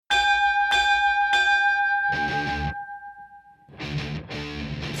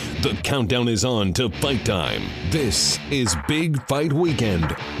The countdown is on to fight time. This is Big Fight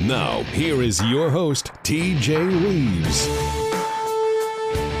Weekend. Now, here is your host, TJ Reeves.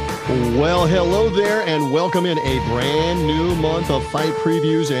 Well, hello there, and welcome in a brand new month of fight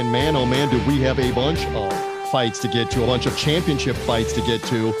previews. And man, oh man, do we have a bunch of fights to get to, a bunch of championship fights to get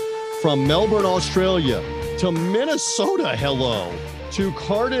to. From Melbourne, Australia, to Minnesota, hello, to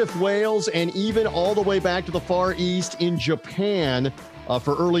Cardiff, Wales, and even all the way back to the Far East in Japan.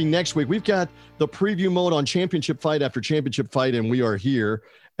 For early next week, we've got the preview mode on championship fight after championship fight, and we are here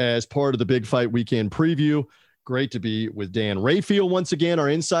as part of the Big Fight Weekend preview. Great to be with Dan Rafael once again, our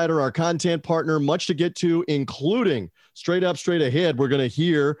insider, our content partner. Much to get to, including straight up, straight ahead. We're going to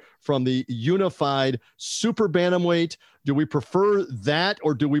hear from the unified super bantamweight. Do we prefer that,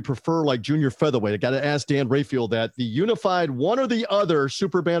 or do we prefer like junior featherweight? I got to ask Dan Rafael that. The unified one or the other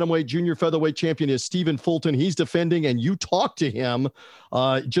super bantamweight junior featherweight champion is Stephen Fulton. He's defending, and you talked to him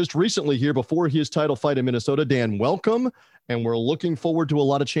just recently here before his title fight in Minnesota. Dan, welcome, and we're looking forward to a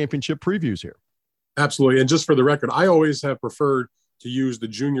lot of championship previews here. Absolutely. And just for the record, I always have preferred to use the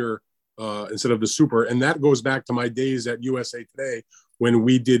junior instead of the super. And that goes back to my days at USA Today when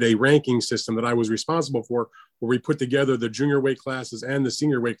we did a ranking system that I was responsible for, where we put together the junior weight classes and the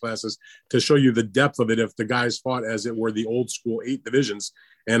senior weight classes to show you the depth of it if the guys fought as it were the old school 8 divisions.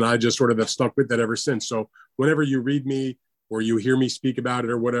 And I just sort of have stuck with that ever since. So whenever you read me or you hear me speak about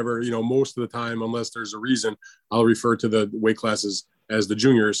it or whatever, most of the time, unless there's a reason, I'll refer to the weight classes as the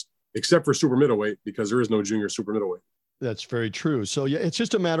juniors, except for super middleweight, because there is no junior super middleweight. That's very true. So yeah, it's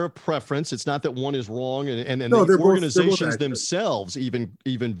just a matter of preference. It's not that one is wrong, and no, the organizations themselves even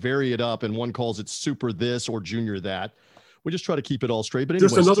vary it up, and one calls it super this or junior that. We just try to keep it all straight. But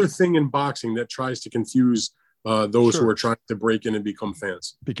anyways, just another thing in boxing that tries to confuse those who are trying to break in and become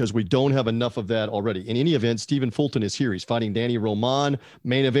fans. Because we don't have enough of that already. In any event, Stephen Fulton is here. He's fighting Danny Roman.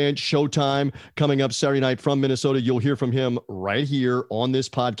 Main event, Showtime, coming up Saturday night from Minnesota. You'll hear from him right here on this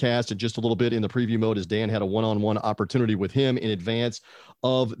podcast in just a little bit in the preview mode, as Dan had a one-on-one opportunity with him in advance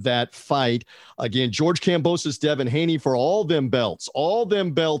of that fight. Again, George Kambosos, Devin Haney for all them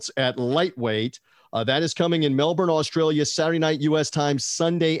belts at lightweight. That is coming in Melbourne, Australia, Saturday night U.S. time,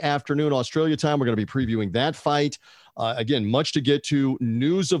 Sunday afternoon, Australia time. We're going to be previewing that fight. Again, much to get to,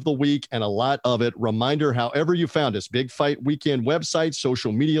 news of the week, and a lot of it. Reminder, however you found us, Big Fight Weekend website,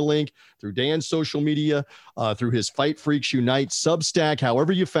 social media link, through Dan's social media, through his Fight Freaks Unite Substack.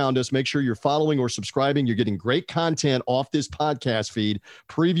 However you found us, make sure you're following or subscribing. You're getting great content off this podcast feed.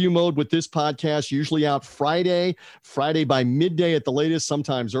 Preview mode with this podcast, usually out Friday by midday at the latest,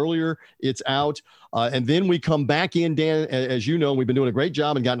 sometimes earlier. It's out. And then we come back in, Dan, as you know, we've been doing a great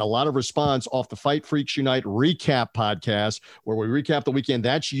job and gotten a lot of response off the Fight Freaks Unite recap podcast, where we recap the weekend.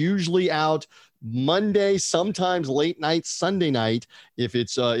 That's usually out Monday, sometimes late night, Sunday night, if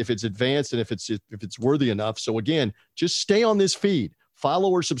it's advanced and if it's worthy enough. So again, just stay on this feed.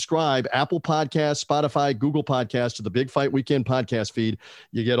 Follow or subscribe, Apple Podcasts, Spotify, Google Podcasts, to the Big Fight Weekend podcast feed.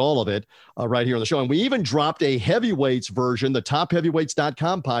 You get all of it right here on the show. And we even dropped a heavyweights version, the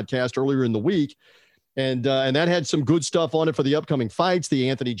topheavyweights.com podcast, earlier in the week. And that had some good stuff on it for the upcoming fights, the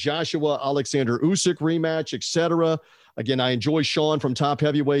Anthony Joshua, Alexander Usyk rematch, etc. Again, I enjoy Sean from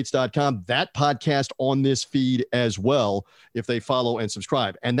topheavyweights.com. That podcast on this feed as well, if they follow and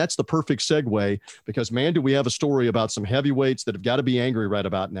subscribe. And that's the perfect segue, because, man, do we have a story about some heavyweights that have got to be angry right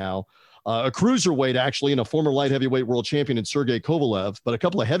about now. A cruiserweight, actually, and a former light heavyweight world champion in Sergey Kovalev, but a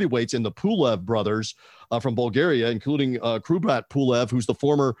couple of heavyweights in the Pulev brothers from Bulgaria, including Kubrat Pulev, who's the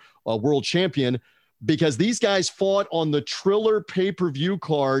former world champion, because these guys fought on the Triller pay-per-view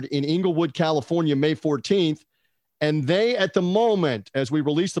card in Inglewood, California, May 14th. And they, at the moment, as we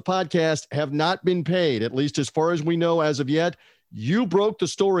release the podcast, have not been paid, at least as far as we know as of yet. You broke the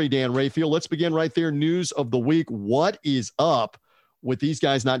story, Dan Rafael. Let's begin right there. News of the week. What is up with these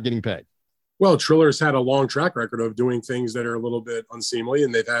guys not getting paid? Well, Triller's had a long track record of doing things that are a little bit unseemly,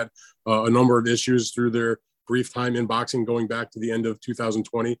 and they've had a number of issues through their brief time in boxing, going back to the end of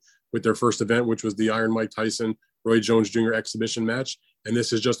 2020 with their first event, which was the Iron Mike Tyson, Roy Jones Jr. exhibition match. And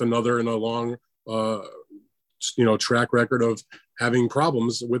this is just another in a long, track record of having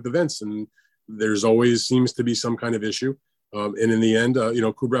problems with events. And there's always seems to be some kind of issue. And in the end,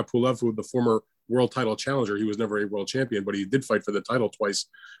 Kubrat Pulev, who the former world title challenger, he was never a world champion, but he did fight for the title twice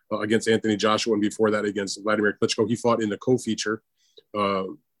against Anthony Joshua, and before that against Vladimir Klitschko. He fought in the co-feature,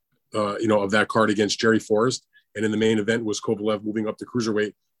 of that card against Jerry Forrest. And in the main event was Kovalev moving up to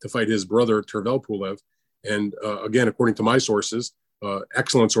cruiserweight to fight his brother, Tervel Pulev. And again, according to my sources,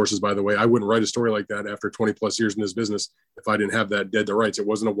 excellent sources, by the way, I wouldn't write a story like that after 20 plus years in this business if I didn't have that dead to rights. It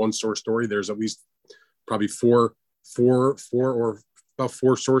wasn't a one source story. There's at least probably four or about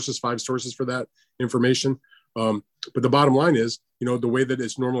 5 sources for that information. But the bottom line is, the way that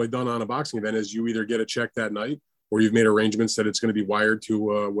it's normally done on a boxing event is you either get a check that night, or you've made arrangements that it's going to be wired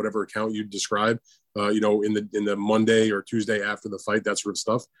to whatever account you describe, in the Monday or Tuesday after the fight, that sort of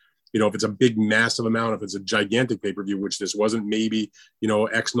stuff. If it's a big, massive amount, if it's a gigantic pay-per-view, which this wasn't, maybe,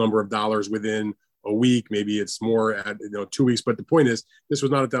 X number of dollars within a week, maybe it's more at 2 weeks. But the point is, this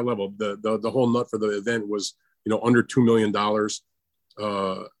was not at that level. The whole nut for the event was under $2 million,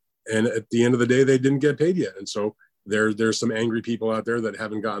 and at the end of the day, they didn't get paid yet. And so there's some angry people out there that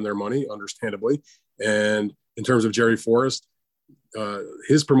haven't gotten their money, understandably. And in terms of Jerry Forrest,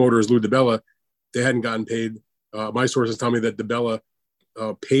 his promoter is Lou DiBella. They hadn't gotten paid. My sources tell me that DiBella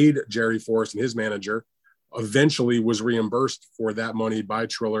paid Jerry Forrest, and his manager eventually was reimbursed for that money by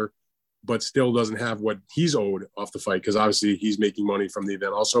Triller, but still doesn't have what he's owed off the fight, because obviously he's making money from the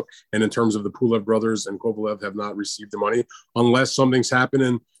event also. And in terms of the Pulev brothers and Kovalev, have not received the money unless something's happened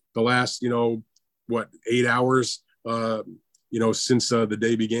in the last 8 hours since the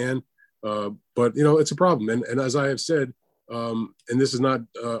day began. But it's a problem. And as I have said, and this is not,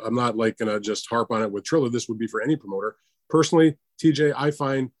 I'm not like going to just harp on it with Triller. This would be for any promoter. Personally, TJ, I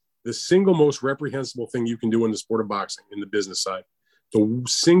find the single most reprehensible thing you can do in the sport of boxing, in the business side, the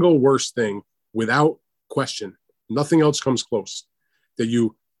single worst thing, without question, nothing else comes close, that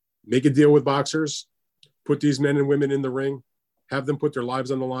you make a deal with boxers, put these men and women in the ring, have them put their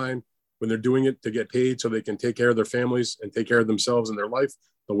lives on the line when they're doing it to get paid so they can take care of their families and take care of themselves and their life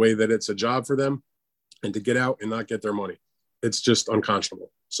the way that it's a job for them, and to get out and not get their money. It's just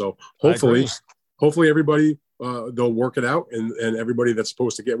unconscionable. So hopefully everybody, they'll work it out, and everybody that's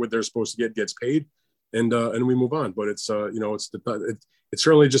supposed to get what they're supposed to get gets paid, and we move on. But it's it's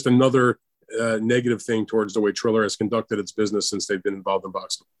certainly just another negative thing towards the way Triller has conducted its business since they've been involved in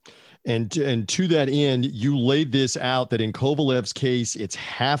boxing. And to that end, you laid this out that in Kovalev's case, it's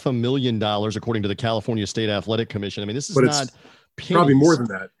 $500,000 according to the California State Athletic Commission. I mean, this is not pennies, probably more than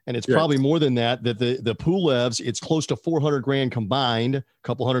that, and it's probably more than that. That the Pulevs, it's close to $400,000 combined, a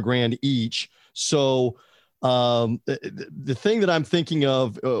couple $100,000 each. So the thing that I'm thinking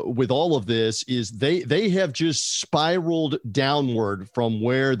of with all of this is they have just spiraled downward from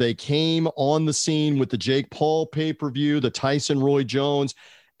where they came on the scene with the Jake Paul pay-per-view, the Tyson Roy Jones.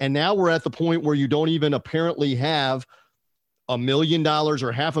 And now we're at the point where you don't even apparently have $1 million or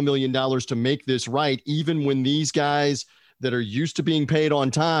 $500,000 to make this right, even when these guys that are used to being paid on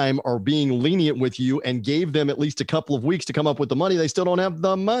time are being lenient with you and gave them at least a couple of weeks to come up with the money. They still don't have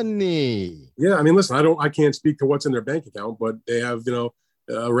the money. Yeah. I mean, listen, I can't speak to what's in their bank account, but they have,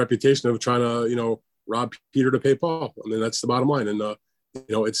 a reputation of trying to, rob Peter to pay Paul. I mean, that's the bottom line. And,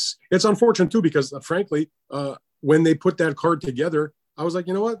 it's unfortunate too, because frankly, when they put that card together, I was like,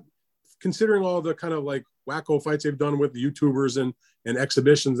 you know what, considering all the kind of like wacko fights they've done with the YouTubers and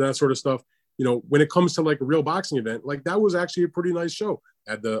exhibitions, that sort of stuff, when it comes to like a real boxing event, like that was actually a pretty nice show.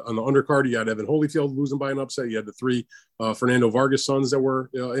 On the undercard, you had Evan Holyfield losing by an upset. You had the 3 Fernando Vargas sons that were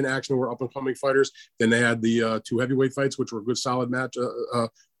in action, were up and coming fighters. Then they had the 2 heavyweight fights, which were a good solid match.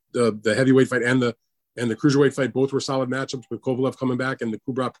 The heavyweight fight and the cruiserweight fight, both were solid matchups, with Kovalev coming back and the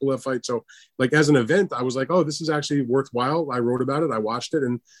Kubrat Pulev fight. So like as an event, I was like, oh, this is actually worthwhile. I wrote about it. I watched it,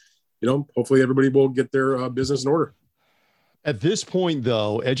 and hopefully everybody will get their business in order. At this point,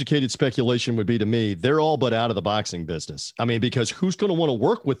 though, educated speculation would be to me, they're all but out of the boxing business. I mean, because who's going to want to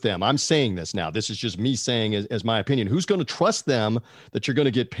work with them? I'm saying this now. This is just me saying as my opinion. Who's going to trust them that you're going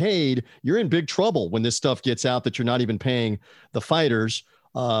to get paid? You're in big trouble when this stuff gets out that you're not even paying the fighters.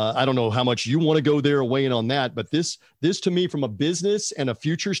 I don't know how much you want to go there or weigh in on that, but this to me, from a business and a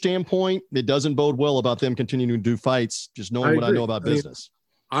future standpoint, it doesn't bode well about them continuing to do fights, just knowing what I know about business.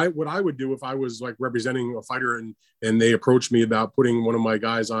 What I would do if I was like representing a fighter and they approached me about putting one of my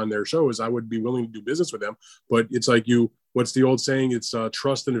guys on their show, is I would be willing to do business with them. But it's like what's the old saying? It's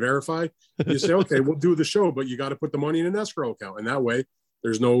trust and verify. You say, okay, we'll do the show, but you got to put the money in an escrow account. And that way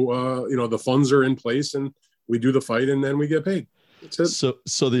there's no, the funds are in place and we do the fight and then we get paid. So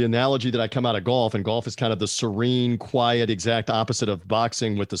the analogy that I come out of golf, and golf is kind of the serene, quiet, exact opposite of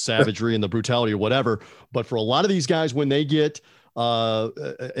boxing with the savagery and the brutality or whatever. But for a lot of these guys, when they get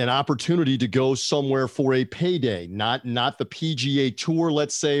an opportunity to go somewhere for a payday, not the PGA Tour,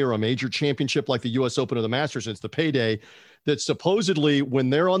 let's say, or a major championship like the US Open or the Masters, it's the payday, that supposedly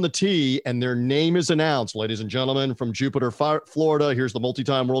when they're on the tee and their name is announced, ladies and gentlemen, from Jupiter, Florida, here's the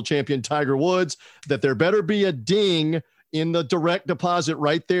multi-time world champion Tiger Woods, that there better be a ding in the direct deposit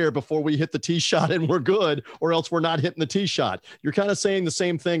right there before we hit the tee shot and we're good, or else we're not hitting the tee shot. You're kind of saying the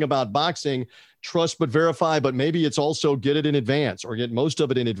same thing about boxing, trust but verify, but maybe it's also get it in advance, or get most of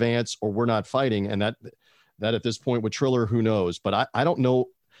it in advance, or we're not fighting. And That at this point with Triller, who knows? But I don't know.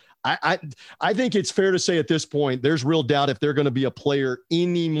 I think it's fair to say at this point, there's real doubt if they're going to be a player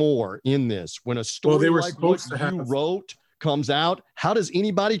anymore in this. When a story like what you wrote comes out, how does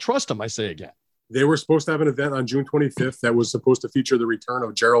anybody trust them? I say again. They were supposed to have an event on June 25th that was supposed to feature the return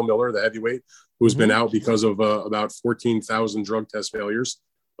of Jarrell Miller, the heavyweight, who's been out because of about 14,000 drug test failures.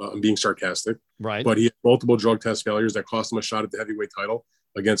 I'm being sarcastic. Right. But he had multiple drug test failures that cost him a shot at the heavyweight title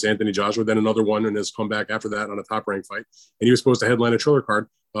against Anthony Joshua, then another one and has come back after that on a top-ranked fight. And he was supposed to headline a Triller card.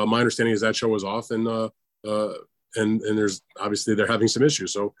 My understanding is that show was off, and there's obviously they're having some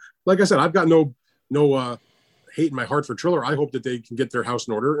issues. So, like I said, I've got no hate in my heart for Triller. I hope that they can get their house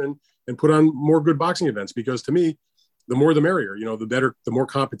in order and put on more good boxing events, because to me, the more the merrier. You know, the better, the more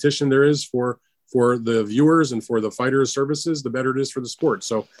competition there is for the viewers and for the fighters' services, the better it is for the sport.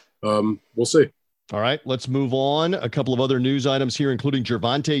 So we'll see. All right, let's move on. A couple of other news items here, including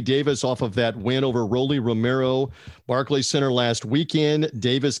Gervonta Davis off of that win over Rolly Romero, Barclays Center last weekend.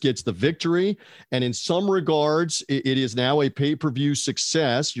 Davis gets the victory, and in some regards, it is now a pay-per-view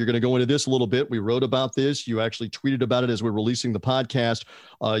success. You're going to go into this a little bit. We wrote about this. You actually tweeted about it as we're releasing the podcast.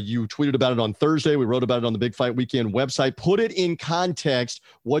 You tweeted about it on Thursday. We wrote about it on the Big Fight Weekend website. Put it in context,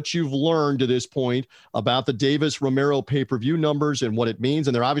 what you've learned to this point about the Davis-Romero pay-per-view numbers and what it means,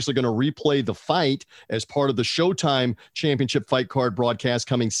 and they're obviously going to replay the fight as part of the Showtime Championship Fight Card broadcast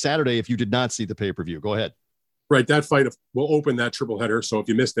coming Saturday if you did not see the pay-per-view. Go ahead. Right. That fight will open that triple header. So if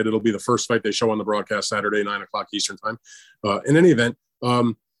you missed it, it'll be the first fight they show on the broadcast Saturday, 9:00 Eastern time. In any event,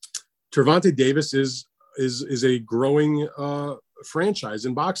 Gervonta Davis is a growing franchise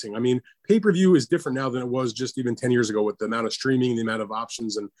in boxing. I mean, pay-per-view is different now than it was just even 10 years ago with the amount of streaming, the amount of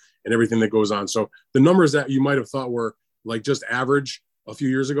options and everything that goes on. So the numbers that you might have thought were like just average a few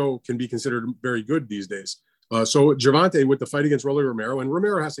years ago can be considered very good these days. So Gervonta with the fight against Rolly Romero, and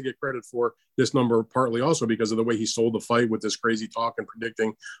Romero has to get credit for this number partly also because of the way he sold the fight with this crazy talk and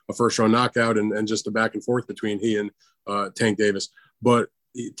predicting a first round knockout and just the back and forth between he and Tank Davis. But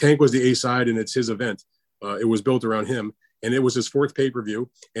Tank was the A side and it's his event. It was built around him, and it was his fourth pay-per-view,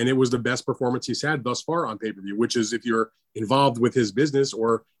 and it was the best performance he's had thus far on pay-per-view, which is if you're involved with his business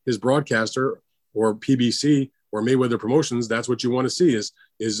or his broadcaster or PBC or Mayweather Promotions, that's what you want to see is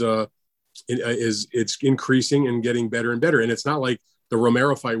it's increasing and getting better and better. And it's not like the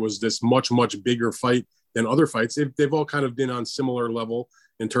Romero fight was this much bigger fight than other fights. They've all kind of been on similar level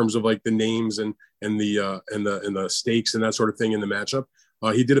in terms of like the names and the stakes and that sort of thing in the matchup.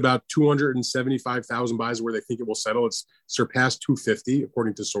 He did about 275,000 buys where they think it will settle. It's surpassed 250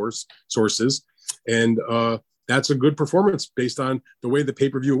 according to sources, and that's a good performance based on the way the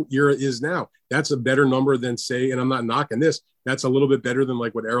pay-per-view era is now. That's a better number than, say, and I'm not knocking this, that's a little bit better than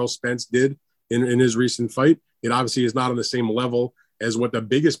like what Errol Spence did in his recent fight. It obviously is not on the same level as what the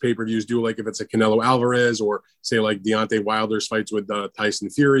biggest pay-per-views do, like if it's a Canelo Alvarez or say like Deontay Wilder's fights with Tyson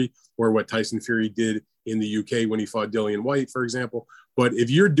Fury, or what Tyson Fury did in the UK when he fought Dillian White, for example. But if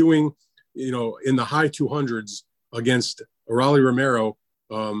you're doing, in the high 200s against Rolly Romero,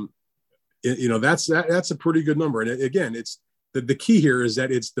 that's a pretty good number. And again, it's the key here is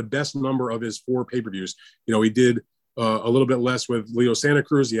that it's the best number of his four pay-per-views. He did a little bit less with Leo Santa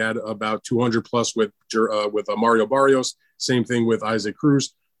Cruz. He had about 200 plus with Mario Barrios. Same thing with Isaac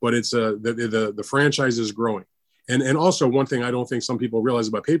Cruz. But it's the franchise is growing. And also one thing I don't think some people realize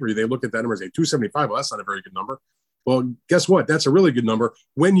about pay-per-view, they look at that number and say 275. Well, that's not a very good number. Well, guess what? That's a really good number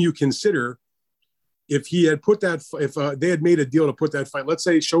when you consider if he had put that, if they had made a deal to put that fight, let's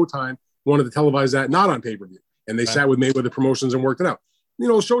say Showtime wanted to televise that not on pay-per-view, and they sat with Mayweather Promotions and worked it out.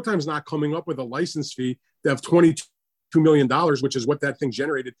 Showtime's not coming up with a license fee of $22 million, which is what that thing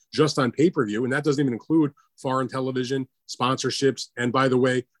generated just on pay-per-view. And that doesn't even include foreign television, sponsorships, and by the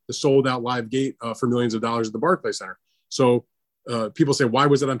way, the sold out live gate for millions of dollars at the Barclays Center. So people say, why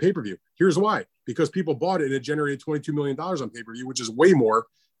was it on pay-per-view? Here's why. Because people bought it and it generated $22 million on pay-per-view, which is way more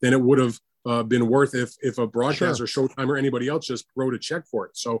than it would have been worth if a broadcaster, Showtime, or anybody else just wrote a check for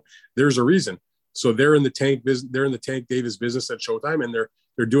it. So there's a reason. So they're in the Tank Davis business at Showtime, and they're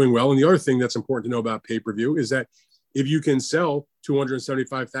doing well. And the other thing that's important to know about pay-per-view is that if you can sell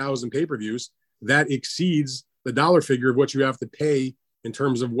 275,000 pay-per-views, that exceeds the dollar figure of what you have to pay in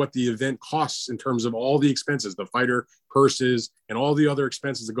terms of what the event costs, in terms of all the expenses, the fighter purses, and all the other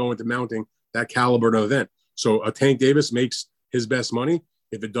expenses that go into mounting that caliber of event. So a Tank Davis makes his best money.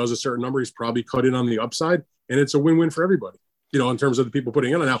 If it does a certain number, he's probably cut in on the upside, and it's a win-win for everybody, in terms of the people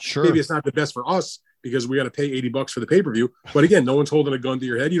putting in. Now, maybe it's not the best for us because we got to pay $80 for the pay-per-view. But again, no one's holding a gun to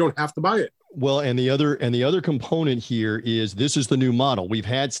your head. You don't have to buy it. Well, and the other component here is this is the new model. We've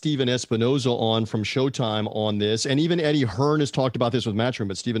had Steven Espinoza on from Showtime on this, and even Eddie Hearn has talked about this with Matchroom,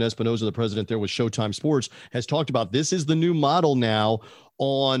 but Steven Espinoza, the president there with Showtime Sports, has talked about this is the new model now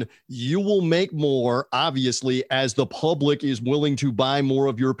on you will make more, obviously, as the public is willing to buy more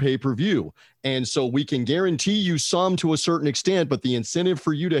of your pay-per-view. And so we can guarantee you some to a certain extent, but the incentive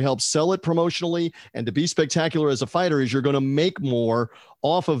for you to help sell it promotionally and to be spectacular as a fighter is you're going to make more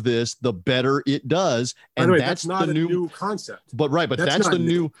off of this, the better it does. And way, that's not the a new concept. But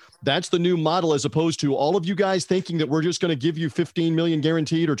that's the new model, as opposed to all of you guys thinking that we're just going to give you 15 million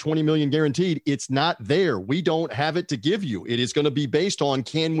guaranteed or 20 million guaranteed. It's not there. We don't have it to give you. It is going to be based on,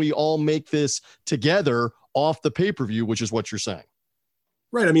 can we all make this together off the pay-per-view, which is what you're saying.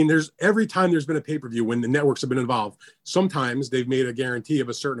 Right. I mean, every time there's been a pay-per-view when the networks have been involved, sometimes they've made a guarantee of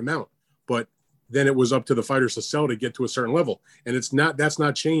a certain amount, but then it was up to the fighters to sell to get to a certain level. And that's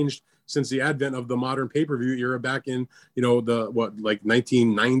not changed since the advent of the modern pay-per-view era back in, like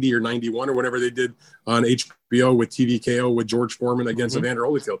 1990 or 91 or whatever they did on HBO with TVKO with George Foreman against Evander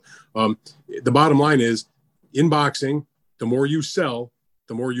Holyfield. The bottom line is, in boxing, the more you sell,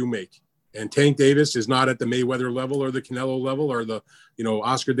 the more you make. And Tank Davis is not at the Mayweather level or the Canelo level or the,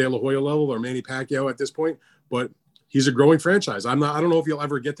 Oscar De La Hoya level or Manny Pacquiao at this point, but he's a growing franchise. I don't know if he'll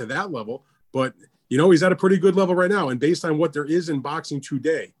ever get to that level, but he's at a pretty good level right now. And based on what there is in boxing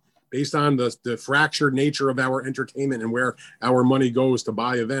today, based on the fractured nature of our entertainment and where our money goes to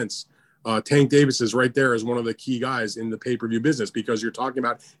buy events, Tank Davis is right there as one of the key guys in the pay-per-view business, because you're talking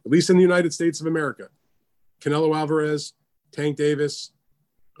about, at least in the United States of America, Canelo Alvarez, Tank Davis,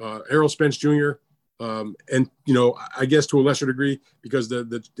 Errol Spence Jr., and I guess to a lesser degree, because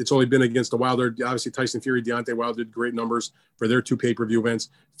it's only been against the Wilder. Obviously, Tyson Fury, Deontay Wilder did great numbers for their two pay-per-view events.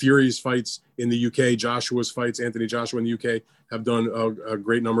 Fury's fights in the UK, Joshua's fights, Anthony Joshua in the UK have done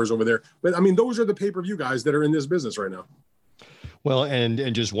great numbers over there. But I mean, those are the pay-per-view guys that are in this business right now. Well,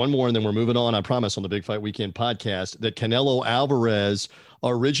 and just one more, and then we're moving on, I promise, on the Big Fight Weekend podcast, that Canelo Alvarez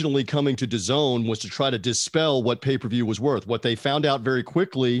originally coming to DAZN was to try to dispel what pay-per-view was worth. What they found out very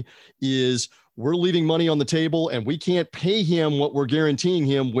quickly is we're leaving money on the table and we can't pay him what we're guaranteeing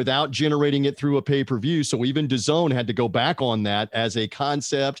him without generating it through a pay-per-view. So even DAZN had to go back on that as a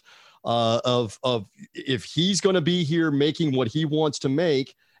concept of if he's going to be here making what he wants to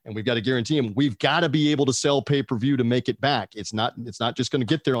make, and we've got to guarantee him, we've got to be able to sell pay-per-view to make it back. It's not just going to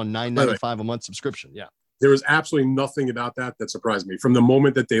get there on $9.95 a month subscription. Yeah. There was absolutely nothing about that surprised me from the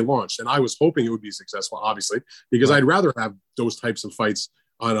moment that they launched. And I was hoping it would be successful, obviously, because I'd rather have those types of fights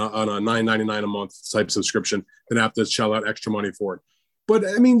on a $9.99 a month type subscription than have to shell out extra money for it. But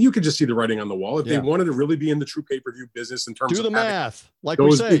I mean, you could just see the writing on the wall. If they wanted to really be in the true pay-per-view business in terms of do the math, like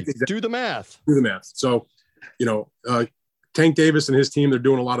we say, do the math. So, Tank Davis and his team, they're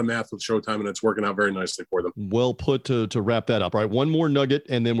doing a lot of math with Showtime, and it's working out very nicely for them. Well put to wrap that up. All right, one more nugget,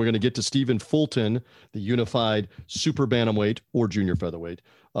 and then we're going to get to Stephen Fulton, the unified super bantamweight or junior featherweight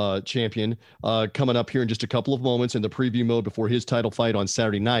champion, coming up here in just a couple of moments in the preview mode before his title fight on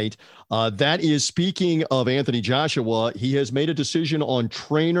Saturday night. That is, speaking of Anthony Joshua, he has made a decision on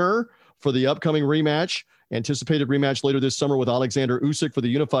trainer for the upcoming rematch. Anticipated rematch later this summer with Alexander Usyk for the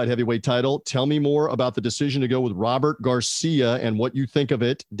unified heavyweight title. Tell me more about the decision to go with Robert Garcia and what you think of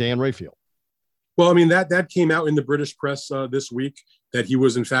it, Dan Rayfield. Well, I mean, that came out in the British press this week, that he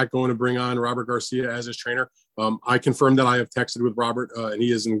was in fact going to bring on Robert Garcia as his trainer. I confirmed that. I have texted with Robert, and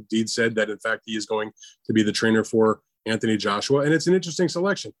he has indeed said that, in fact, he is going to be the trainer for Anthony Joshua. And it's an interesting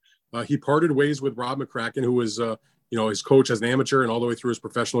selection. He parted ways with Rob McCracken, who was his coach as an amateur and all the way through his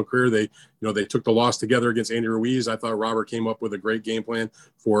professional career. They took the loss together against Andy Ruiz. I thought Robert came up with a great game plan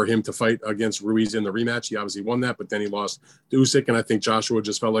for him to fight against Ruiz in the rematch. He obviously won that, but then he lost to Usyk. And I think Joshua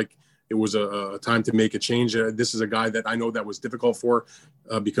just felt like it was a time to make a change. This is a guy that I know that was difficult for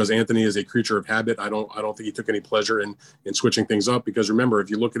because Anthony is a creature of habit. I don't think he took any pleasure in switching things up, because remember, if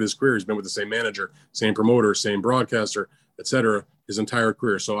you look at his career, he's been with the same manager, same promoter, same broadcaster, etc., his entire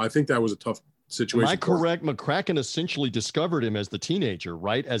career. So I think that was a tough situation. Am I correct? McCracken essentially discovered him as the teenager,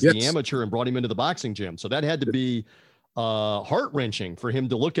 right? As the amateur, and brought him into the boxing gym. So that had to be heart-wrenching for him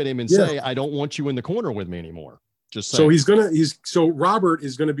to look at him and say, I don't want you in the corner with me anymore. Just saying. So Robert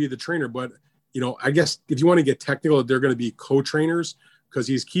is going to be the trainer, but I guess if you want to get technical, they're going to be co-trainers, because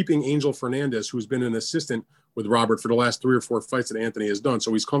he's keeping Angel Fernandez, who's been an assistant with Robert for the last 3 or 4 fights that Anthony has done.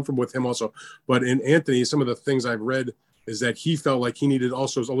 So he's comfortable with him also. But in Anthony, some of the things I've read is that he felt like he needed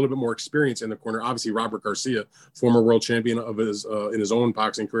also a little bit more experience in the corner. Obviously, Robert Garcia, former world champion of his in his own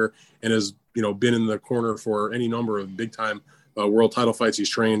boxing career, and has been in the corner for any number of big time world title fights. He's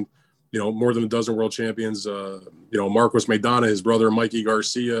trained more than a dozen world champions. Marcos Maidana, his brother, Mikey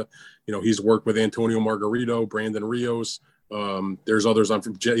Garcia, he's worked with Antonio Margarito, Brandon Rios. There's others.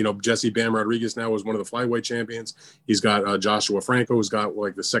 Jesse Bam Rodriguez now was one of the flyweight champions. He's got Joshua Franco, who's got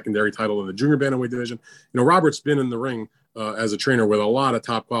like the secondary title in the junior bantamweight division. Robert's been in the ring as a trainer with a lot of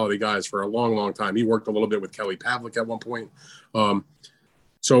top quality guys for a long, long time. He worked a little bit with Kelly Pavlik at one point. For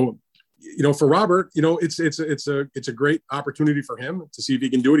Robert, it's a great opportunity for him to see if he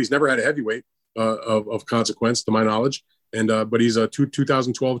can do it. He's never had a heavyweight of consequence, to my knowledge, but he's a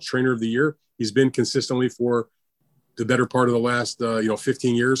 2012 Trainer of the Year. He's been consistently for the better part of the last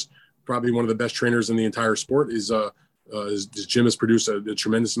 15 years, probably one of the best trainers in the entire sport. His gym has produced a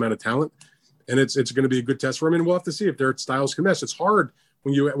tremendous amount of talent, and it's going to be a good test for him. And we'll have to see if their styles can mesh. It's hard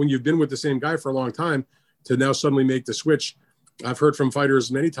when you've been with the same guy for a long time to now suddenly make the switch. I've heard from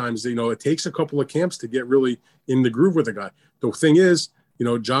fighters many times, it takes a couple of camps to get really in the groove with a guy. The thing is,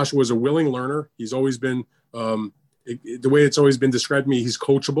 Joshua is a willing learner. He's always been, the way it's always been described to me, he's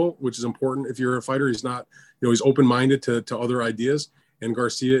coachable, which is important if you're a fighter. He's not, he's open-minded to other ideas. And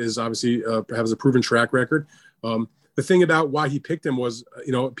Garcia is obviously has a proven track record. The thing about why he picked him was,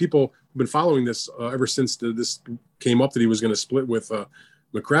 people have been following this ever since this came up that he was going to split with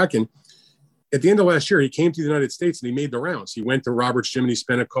McCracken. At the end of last year, he came to the United States and he made the rounds. He went to Robert's gym and he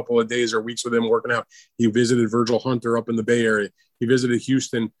spent a couple of days or weeks with him working out. He visited Virgil Hunter up in the Bay Area. He visited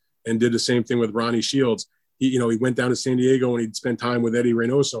Houston and did the same thing with Ronnie Shields. He went down to San Diego and he'd spent time with Eddie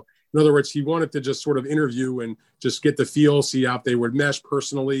Reynoso. In other words, he wanted to just sort of interview and just get the feel, see how they would mesh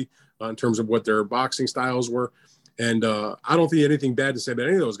personally in terms of what their boxing styles were. And I don't think anything bad to say about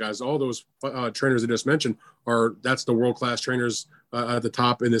any of those guys. All those trainers I just mentioned that's the world-class trainers at the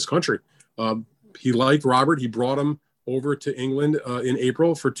top in this country. He liked Robert. He brought him over to England in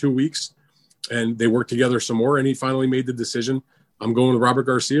April for 2 weeks, and they worked together some more. And he finally made the decision, I'm going with Robert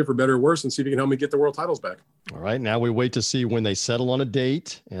Garcia for better or worse, and see if he can help me get the world titles back. All right. Now we wait to see when they settle on a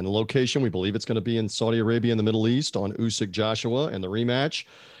date and a location. We believe it's going to be in Saudi Arabia in the Middle East on Usyk Joshua and the rematch,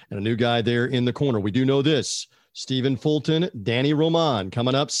 and a new guy there in the corner. We do know this. Stephen Fulton, Danny Roman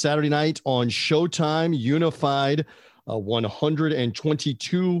coming up Saturday night on Showtime, unified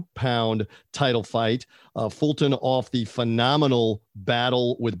 122-pound title fight. Fulton off the phenomenal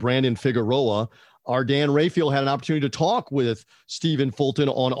battle with Brandon Figueroa. Our Dan Rayfield had an opportunity to talk with Stephen Fulton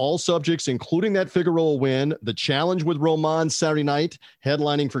on all subjects, including that Figueroa win, the challenge with Roman Saturday night,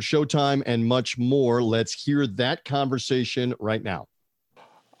 headlining for Showtime, and much more. Let's hear that conversation right now.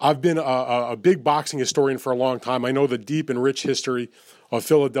 I've been a big boxing historian for a long time. I know the deep and rich history of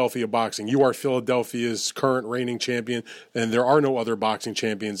Philadelphia boxing. You are Philadelphia's current reigning champion, and there are no other boxing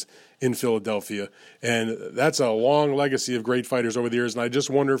champions in Philadelphia. And that's a long legacy of great fighters over the years. And I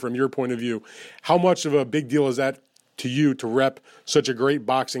just wonder, from your point of view, how much of a big deal is that to you to rep such a great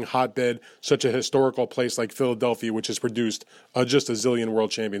boxing hotbed, such a historical place like Philadelphia, which has produced just a zillion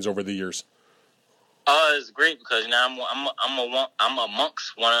world champions over the years? It's great because now I'm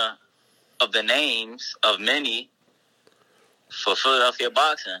amongst one of the names of many for Philadelphia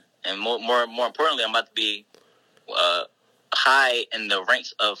boxing, and more importantly, I'm about to be high in the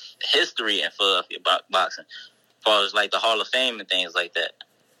ranks of history in Philadelphia boxing, as far as like the Hall of Fame and things like that.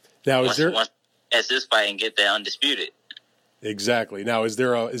 Now, once this fight and get that undisputed. Exactly. Now, is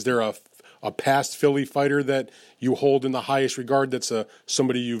there a past Philly fighter that you hold in the highest regard? That's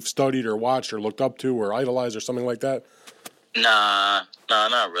somebody you've studied or watched or looked up to or idolized or something like that? Nah,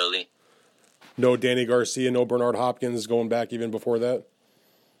 not really. No Danny Garcia, no Bernard Hopkins going back even before that?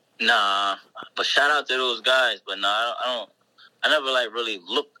 Nah, but shout out to those guys. But nah, I never like really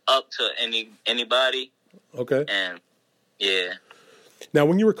looked up to anybody. Okay. And yeah. Now,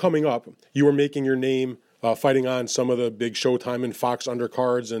 when you were coming up, you were making your name fighting on some of the big Showtime and Fox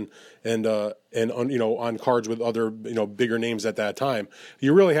undercards and on cards with other bigger names at that time.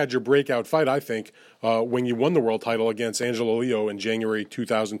 You really had your breakout fight, I think, when you won the world title against Angelo Leo in January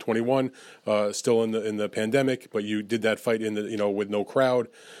 2021, still in the pandemic, but you did that fight in the with no crowd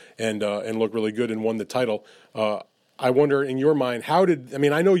and looked really good and won the title. I wonder, in your mind,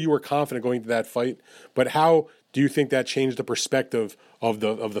 I know you were confident going to that fight, but how do you think that changed the perspective of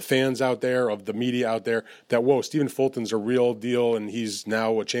the fans out there, of the media out there, that, whoa, Stephen Fulton's a real deal and he's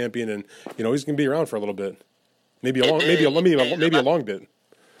now a champion and, he's going to be around for a little bit. Maybe a long bit.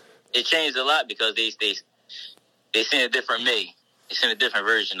 It changed a lot because they seen a different me. They seen a different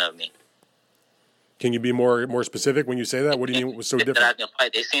version of me. Can you be more specific when you say that? What do you mean was so different? That I can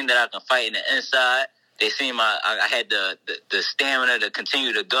fight. They seen that I can fight in the inside. They seen I had the stamina to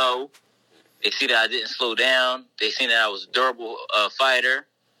continue to go. They see that I didn't slow down. They seen that I was a durable fighter,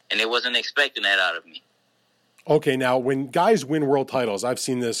 and they wasn't expecting that out of me. Okay, now when guys win world titles, I've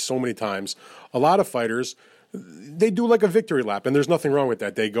seen this so many times. A lot of fighters, they do like a victory lap, and there's nothing wrong with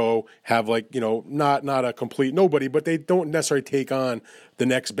that. They go have not a complete nobody, but they don't necessarily take on the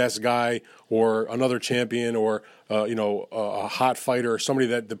next best guy or another champion or a hot fighter or somebody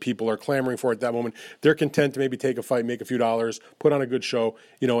that the people are clamoring for at that moment. They're content to maybe take a fight, make a few dollars, put on a good show,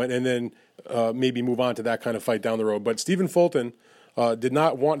 and then maybe move on to that kind of fight down the road. But Stephen Fulton did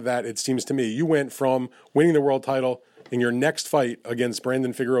not want that, it seems to me. You went from winning the world title in your next fight against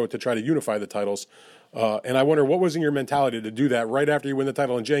Brandon Figueroa to try to unify the titles. And I wonder what was in your mentality to do that right after you win the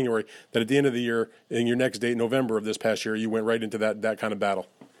title in January, that at the end of the year, in your next date, November of this past year, you went right into that kind of battle.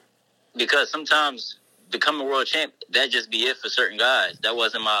 Because sometimes becoming world champ, that just be it for certain guys. That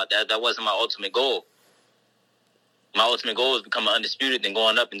wasn't my ultimate goal. My ultimate goal was becoming undisputed, then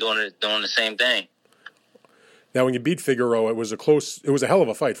going up and doing the same thing. Now, when you beat Figueroa, it was a hell of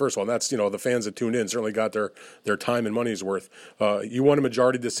a fight. First of all, that's the fans that tuned in certainly got their time and money's worth. You won a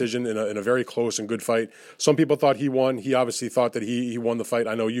majority decision in a very close and good fight. Some people thought he won. He obviously thought that he won the fight.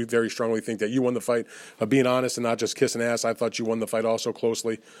 I know you very strongly think that you won the fight. Being honest and not just kissing ass, I thought you won the fight also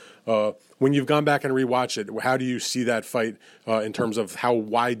closely. When you've gone back and rewatched it, how do you see that fight in terms of how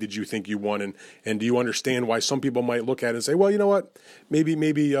wide did you think you won, and do you understand why some people might look at it and say, well, you know what, maybe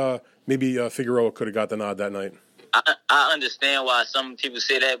Figueroa could have got the nod that night? I understand why some people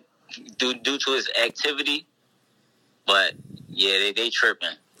say that due to his activity, but yeah, they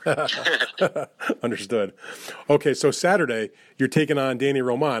tripping. Understood. Okay, so Saturday, you're taking on Danny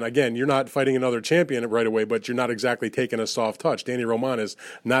Roman. Again, you're not fighting another champion right away, but you're not exactly taking a soft touch. Danny Roman is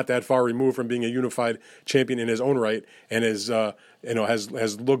not that far removed from being a unified champion in his own right, and is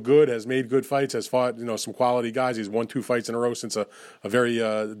has looked good, has made good fights, has fought some quality guys. He's won 2 fights in a row since a very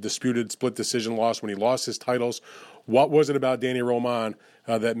disputed split decision loss when he lost his titles. What was it about Danny Roman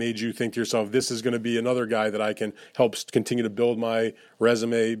that made you think to yourself, this is going to be another guy that I can help continue to build my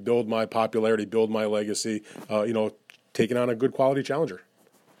resume, build my popularity, build my legacy, taking on a good quality challenger?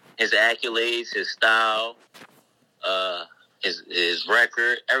 His accolades, his style, his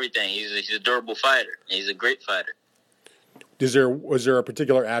record, everything. He's a durable fighter. He's a great fighter. Was there a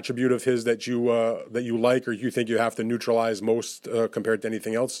particular attribute of his that you like, or you think you have to neutralize most compared to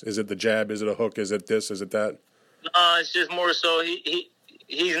anything else? Is it the jab? Is it a hook? Is it this? Is it that? No, it's just more so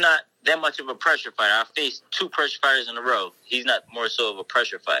he's not that much of a pressure fighter. I faced 2 pressure fighters in a row. He's not more so of a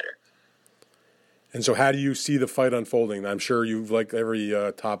pressure fighter. And so how do you see the fight unfolding? I'm sure you've, like every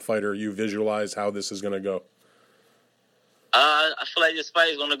top fighter, you visualize how this is going to go. I feel like this fight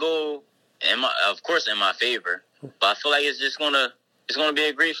is going to go, in my favor. But I feel like it's going to be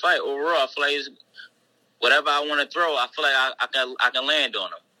a great fight overall. I feel like whatever I want to throw, I feel like I can land on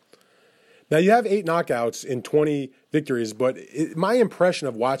him. Now, you have 8 knockouts in 20 victories, but my impression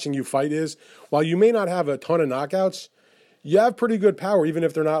of watching you fight is, while you may not have a ton of knockouts, you have pretty good power, even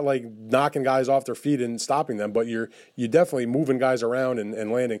if they're not like knocking guys off their feet and stopping them, but you're definitely moving guys around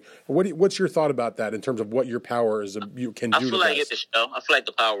and landing. What's your thought about that in terms of what your power you can do? I feel like it's a show. I feel like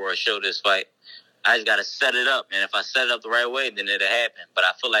the power will show this fight. I just got to set it up, and if I set it up the right way, then it'll happen. But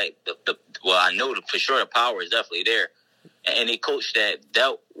I feel like I know for sure the power is definitely there. And any coach that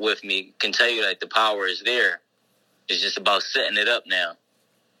dealt with me can tell you that the power is there. It's just about setting it up now.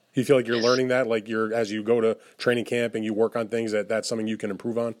 You feel like you're learning that, like as you go to training camp and you work on things, that's something you can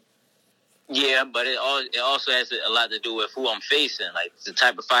improve on? Yeah, but it also has a lot to do with who I'm facing. Like the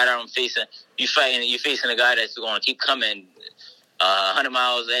type of fighter I'm facing. You're facing a guy that's going to keep coming 100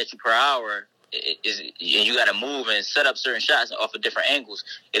 miles at you per hour. You got to move and set up certain shots off of different angles.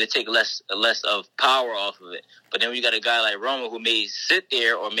 It'll take less of power off of it. But then when you got a guy like Roman who may sit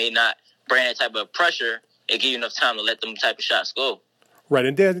there or may not bring that type of pressure, it give you enough time to let them type of shots go. Right,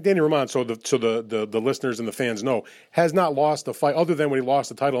 and Danny Roman, so the listeners and the fans know, has not lost a fight other than when he lost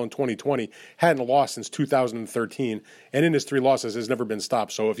the title in 2020. Hadn't lost since 2013, and in his 3 losses has never been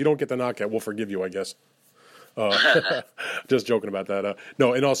stopped. So if you don't get the knockout, we'll forgive you, I guess. Just joking about that.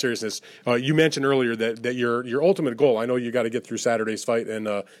 No, in all seriousness, you mentioned earlier that your ultimate goal, I know you got to get through Saturday's fight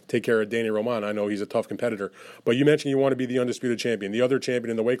and take care of Danny Roman. I know he's a tough competitor, but you mentioned you want to be the undisputed champion, the other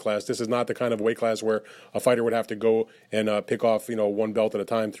champion in the weight class. This is not the kind of weight class where a fighter would have to go and pick off 1 belt at a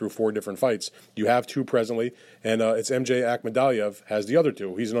time through 4 different fights. You have 2 presently, and it's MJ Akhmadaliev has the other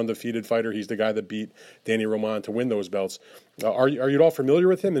 2. He's an undefeated fighter. He's the guy that beat Danny Roman to win those belts. Are you at all familiar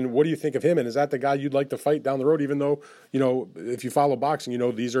with him, and what do you think of him? And is that the guy you'd like to fight down the road, even though, if you follow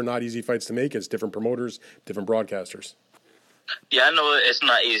boxing, these are not easy fights to make. It's different promoters, different broadcasters. Yeah, I know it's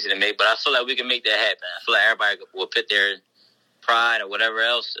not easy to make, but I feel like we can make that happen. I feel like everybody will put their pride or whatever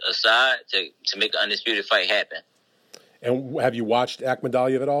else aside to make the undisputed fight happen. And have you watched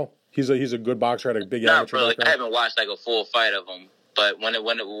Akhmadaliev at all? He's a good boxer, had a big Not amateur really. background. I haven't watched like a full fight of him, but when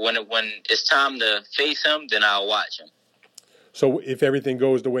it's time to face him, then I'll watch him. So if everything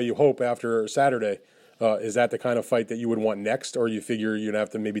goes the way you hope after Saturday, is that the kind of fight that you would want next, or you figure you'd have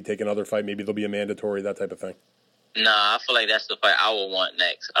to maybe take another fight, maybe there'll be a mandatory, that type of thing? Nah, I feel like that's the fight I would want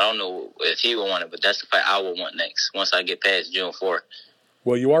next. I don't know if he would want it, but that's the fight I would want next once I get past June 4th.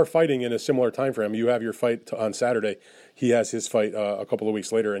 Well, you are fighting in a similar time frame. You have your fight on Saturday. He has his fight a couple of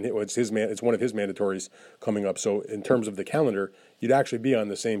weeks later, and it's one of his mandatories coming up. So in terms of the calendar, you'd actually be on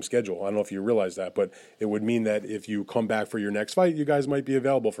the same schedule. I don't know if you realize that, but it would mean that if you come back for your next fight, you guys might be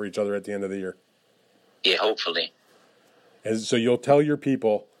available for each other at the end of the year. Yeah, hopefully. And so you'll tell your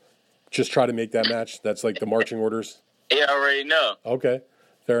people, just try to make that match. That's like the marching orders. Yeah, I already know. Okay,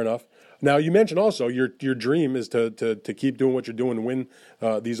 fair enough. Now, you mentioned also your dream is to keep doing what you're doing, win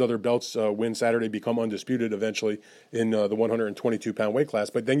these other belts, win Saturday, become undisputed eventually in the 122-pound weight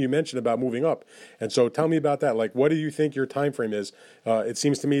class. But then you mentioned about moving up. And so tell me about that. Like, what do you think your time frame is? It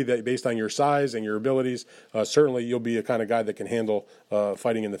seems to me that based on your size and your abilities, certainly you'll be a kind of guy that can handle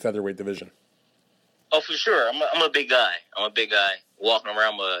fighting in the featherweight division. Oh, for sure. I'm a big guy. Walking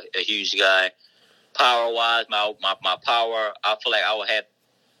around, I'm a huge guy. Power-wise, my power, I feel like I will have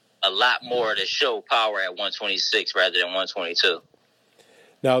a lot more to show power at 126 rather than 122.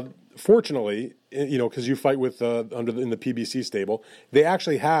 Now, fortunately, because you fight with in the PBC stable, they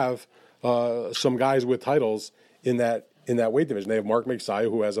actually have some guys with titles in that weight division. They have Mark McSiah,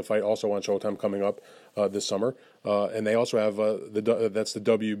 who has a fight also on Showtime coming up this summer, and they also have that's the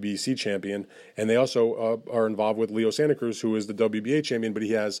WBC champion, and they also are involved with Leo Santa Cruz, who is the WBA champion, but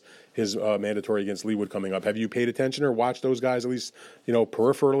he has his mandatory against Leewood coming up. Have you paid attention or watched those guys, at least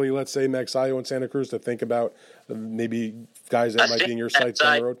peripherally, let's say McSiah and Santa Cruz, to think about maybe guys that might be in your sights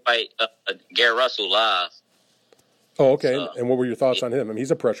down the road? Fight Gary Russell live. Oh, okay. So, and what were your thoughts on him? I mean,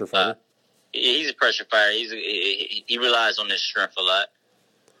 he's a pressure fighter. He's a pressure fighter. He relies on his strength a lot.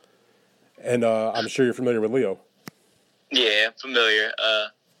 And I'm sure you're familiar with Leo. Yeah, I'm familiar.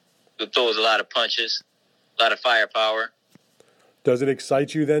 He throws a lot of punches, a lot of firepower. Does it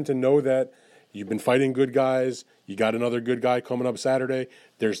excite you then to know that you've been fighting good guys, you got another good guy coming up Saturday,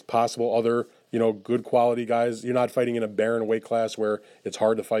 there's possible other, good quality guys? You're not fighting in a barren weight class where it's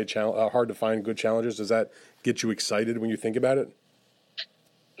hard to find good challengers. Does that get you excited when you think about it?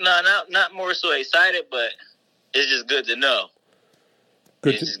 No, not more so excited, but it's just good to know.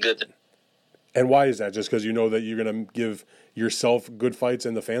 Just good to. And why is that? Just because you know that you're going to give yourself good fights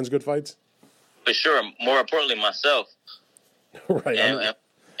and the fans good fights? For sure. More importantly, myself. Right.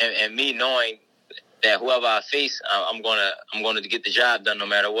 And me knowing that whoever I face, I'm gonna get the job done no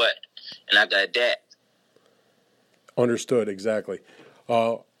matter what, and I got that. Understood. Exactly.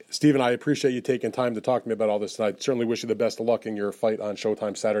 Stephen, I appreciate you taking time to talk to me about all this tonight. Certainly wish you the best of luck in your fight on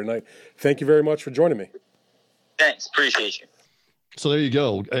Showtime Saturday night. Thank you very much for joining me. Thanks. Appreciate you. So there you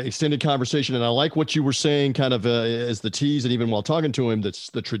go, extended conversation. And I like what you were saying kind of as the tease, and even while talking to him, that's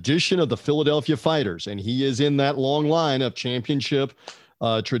the tradition of the Philadelphia fighters. And he is in that long line of championship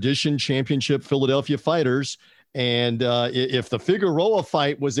Philadelphia fighters. And if the Figueroa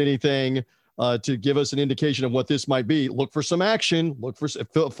fight was anything to give us an indication of what this might be, look for some action.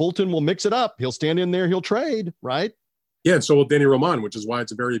 Fulton will mix it up. He'll stand in there. He'll trade, right? Yeah, and so will Danny Roman, which is why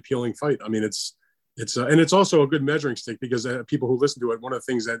it's a very appealing fight. I mean, it's and it's also a good measuring stick because people who listen to it, one of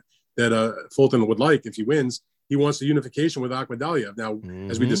the things that Fulton would like if he wins, he wants the unification with Akhmadaliev. Now,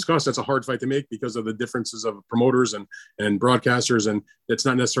 as we discussed, that's a hard fight to make because of the differences of promoters and broadcasters, and it's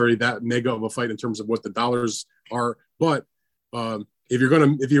not necessarily that mega of a fight in terms of what the dollars are. But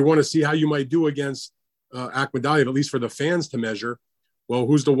if you want to see how you might do against Akhmadaliev, at least for the fans to measure, well,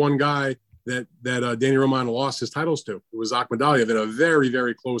 who's the one guy that Danny Roman lost his titles to? It was Akhmadaliev in a very,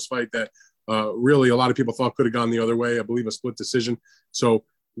 very close fight that really a lot of people thought could have gone the other way. I believe a split decision. So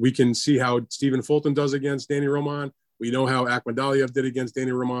we can see how Stephen Fulton does against Danny Roman. We know how Akhmadaliev did against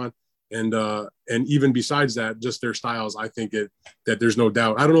Danny Roman. And even besides that, just their styles, I think that there's no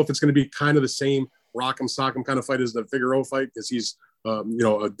doubt. I don't know if it's going to be kind of the same rock 'em sock 'em kind of fight as the Figueroa fight, because he's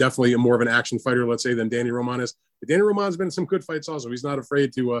definitely more of an action fighter, let's say, than Danny Roman is. But Danny Roman's been in some good fights also. He's not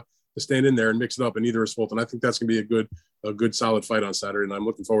afraid to stand in there and mix it up, and neither is Fulton. I think that's going to be a good solid fight on Saturday, and I'm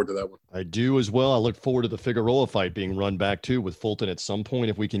looking forward to that one. I do as well. I look forward to the Figueroa fight being run back too with Fulton at some point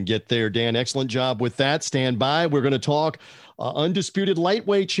if we can get there. Dan, excellent job with that. Stand by. We're going to talk undisputed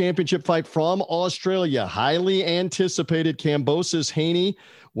lightweight championship fight from Australia. Highly anticipated Kambosos Haney.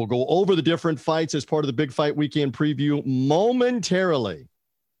 We'll go over the different fights as part of the Big Fight Weekend preview momentarily.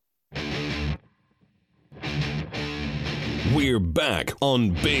 We're back on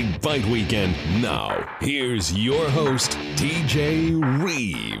Big Fight Weekend. Now, here's your host, TJ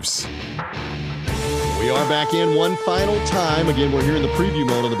Reeves. We are back in one final time. Again, we're here in the preview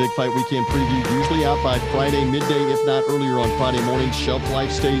mode on the Big Fight Weekend preview, usually out by Friday midday, if not earlier on Friday morning. Shelf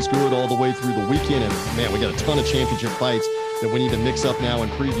life stays good all the way through the weekend. And man, we got a ton of championship fights that we need to mix up now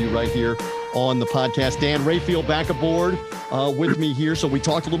and preview right here on the podcast. Dan Rafael back aboard with me here. So we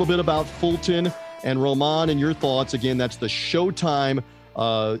talked a little bit about Fulton and Roman and your thoughts. Again, that's the Showtime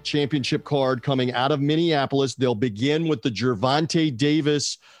championship card coming out of Minneapolis. They'll begin with the Gervonta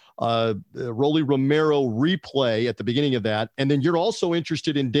Davis Rolly Romero replay at the beginning of that. And then you're also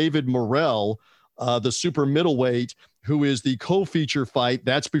interested in David Morrell, the super middleweight, who is the co-feature fight.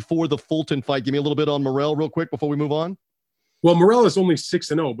 That's before the Fulton fight. Give me a little bit on Morrell real quick before we move on. Well, Morrell is only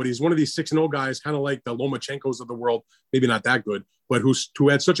 6-0, but he's one of these 6-0 guys, kind of like the Lomachenkos of the world, maybe not that good, but who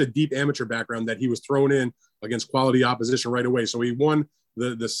had such a deep amateur background that he was thrown in against quality opposition right away. So he won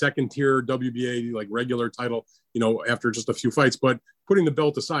the second tier WBA, like regular title, after just a few fights. But putting the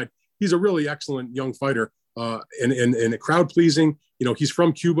belt aside, he's a really excellent young fighter and crowd pleasing. He's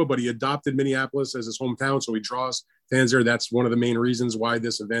from Cuba, but he adopted Minneapolis as his hometown, so he draws fans there. That's one of the main reasons why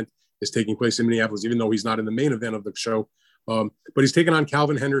this event is taking place in Minneapolis, even though he's not in the main event of the show. But he's taken on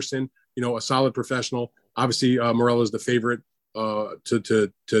Calvin Henderson, a solid professional. Obviously, Morrell is the favorite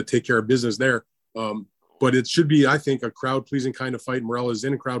to take care of business there. But it should be, I think, a crowd-pleasing kind of fight. Morrell is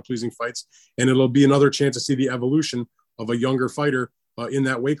in crowd-pleasing fights, and it'll be another chance to see the evolution of a younger fighter in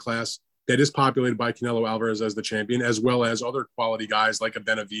that weight class that is populated by Canelo Alvarez as the champion, as well as other quality guys like a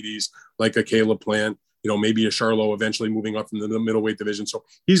Benavides, like a Caleb Plant, maybe a Charlo eventually moving up from the middleweight division. So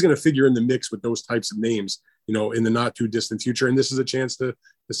he's going to figure in the mix with those types of names, in the not too distant future. And this is a chance to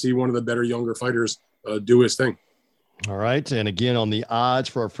see one of the better younger fighters do his thing. All right. And again, on the odds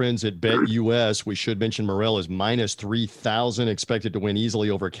for our friends at BetUS, we should mention Morrell is minus 3,000, expected to win easily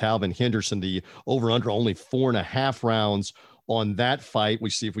over Calvin Henderson. The over-under only 4.5 rounds on that fight. We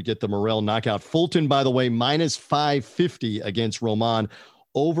see if we get the Morrell knockout. Fulton, by the way, minus 550 against Roman.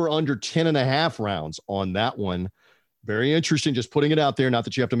 Over under 10.5 rounds on that one. Very interesting. Just putting it out there. Not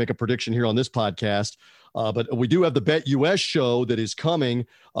that you have to make a prediction here on this podcast. But we do have the BetUS show that is coming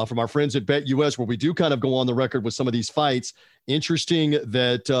from our friends at BetUS, where we do kind of go on the record with some of these fights. Interesting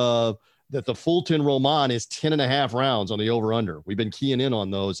that the Fulton Roman is 10.5 rounds on the over-under. We've been keying in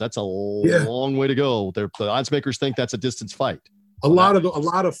on those. That's a long way to go. The odds makers think that's a distance fight. A lot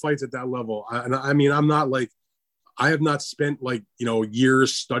of fights at that level. I mean, I have not spent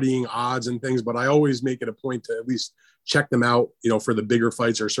years studying odds and things, but I always make it a point to at least check them out, for the bigger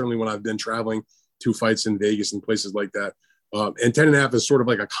fights, or certainly when I've been traveling to fights in Vegas and places like that. And 10.5 is sort of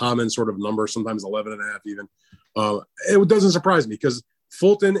like a common sort of number, sometimes 11.5 even. It doesn't surprise me because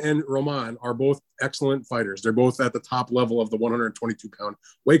Fulton and Roman are both excellent fighters. They're both at the top level of the 122-pound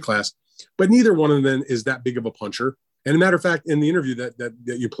weight class, but neither one of them is that big of a puncher. And a matter of fact, in the interview that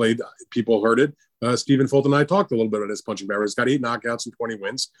you played, people heard it. Stephen Fulton and I talked a little bit about his punching power. He's got 8 knockouts and 20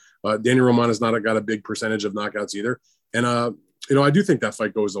 wins. Danny Roman has not got a big percentage of knockouts either. And, I do think that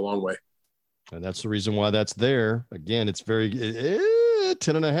fight goes a long way. And that's the reason why that's there. Again, it's very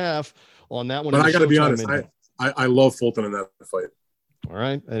 10.5 on that one. But I got to be honest, I love Fulton in that fight. All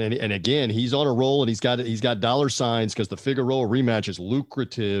right. And again, he's on a roll, and he's got dollar signs because the Figueroa rematch is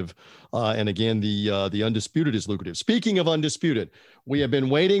lucrative. And again, the Undisputed is lucrative. Speaking of Undisputed, we have been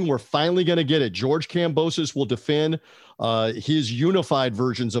waiting. We're finally going to get it. George Kambosos will defend his unified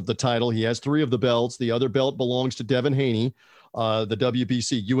versions of the title. He has 3 of the belts. The other belt belongs to Devin Haney, the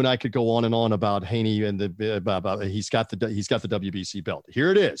WBC. You and I could go on and on about Haney and he's got the WBC belt.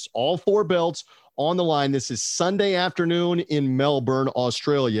 Here it is. All 4 belts on the line. This is Sunday afternoon in Melbourne,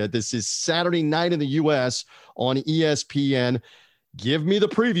 Australia. This is Saturday night in the U.S. on ESPN. Give me the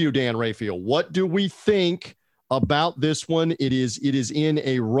preview, Dan Rafael. What do we think about this one? It is in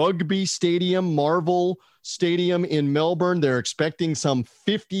a rugby stadium, Marvel Stadium in Melbourne. They're expecting some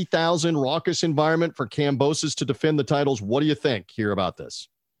 50,000 raucous environment for Kambosos to defend the titles. What do you think here about this?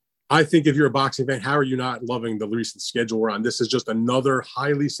 I think if you're a boxing fan, how are you not loving the recent schedule we're on? This is just another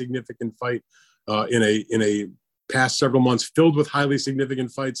highly significant fight in a past several months filled with highly significant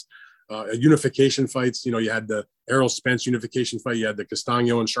fights, unification fights. You had the Errol Spence unification fight. You had the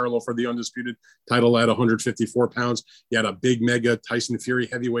Castaño and Charlo for the Undisputed title at 154 pounds. You had a big mega Tyson Fury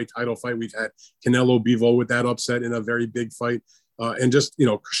heavyweight title fight. We've had Canelo Bivol with that upset in a very big fight. And just,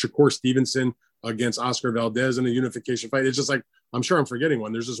 Shakur Stevenson against Oscar Valdez in a unification fight. It's just like, I'm sure I'm forgetting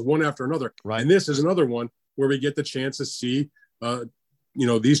one. There's just one after another. Right. And this is another one where we get the chance to see,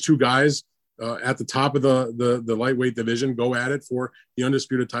 these two guys at the top of the lightweight division go at it for the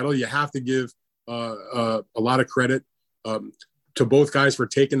Undisputed title. You have to give a lot of credit to both guys for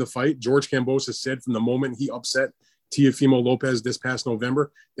taking the fight. George Kambosos said from the moment he upset Teofimo Lopez this past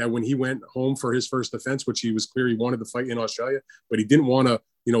November that when he went home for his first defense, which he was clear he wanted to fight in Australia, but he didn't want a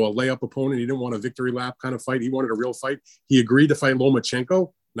layup opponent. He didn't want a victory lap kind of fight. He wanted a real fight. He agreed to fight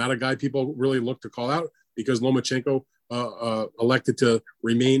Lomachenko, not a guy people really look to call out because Lomachenko elected to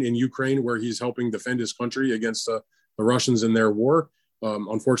remain in Ukraine where he's helping defend his country against the Russians in their war.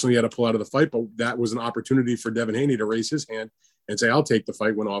 Unfortunately, he had to pull out of the fight, but that was an opportunity for Devin Haney to raise his hand and say, I'll take the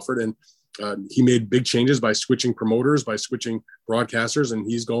fight when offered. And he made big changes by switching promoters, by switching broadcasters, and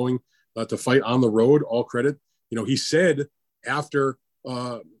he's going to fight on the road. All credit. He said after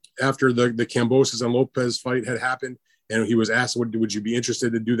the Kambosos and Lopez fight had happened, and he was asked, would you be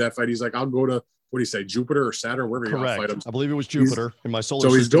interested to do that fight? He's like, I'll go to, what do you say, Jupiter or Saturn, wherever you fight him. I believe it was Jupiter in my solar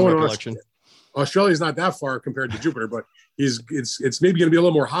system. So he's going recollection. Australia's not that far compared to Jupiter, but it's maybe going to be a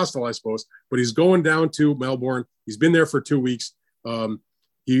little more hostile, I suppose. But he's going down to Melbourne. He's been there for 2 weeks.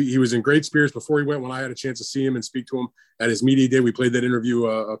 He was in great spirits before he went. When I had a chance to see him and speak to him at his media day, we played that interview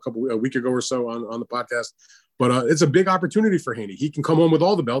a week ago or so on the podcast. But it's a big opportunity for Haney. He can come home with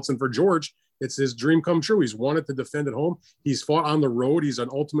all the belts, and for George, it's his dream come true. He's wanted to defend at home. He's fought on the road. He's an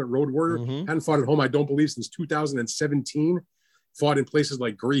ultimate road warrior. Mm-hmm. Hadn't fought at home, I don't believe, since 2017. Fought in places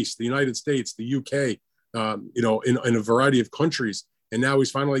like Greece, the United States, the UK, in a variety of countries. And now he's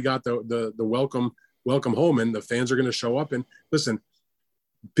finally got the welcome home, and the fans are going to show up. And listen,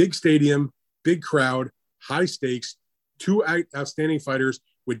 big stadium, big crowd, high stakes, two outstanding fighters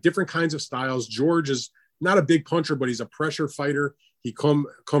with different kinds of styles. George is not a big puncher, but he's a pressure fighter. He come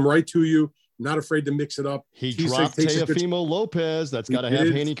right to you, not afraid to mix it up. He dropped Teofimo Lopez. That's got to have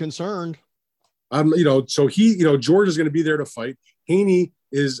Haney concerned. So George is going to be there to fight. Haney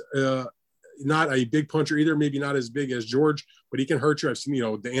is not a big puncher either, maybe not as big as George, but he can hurt you. I've seen,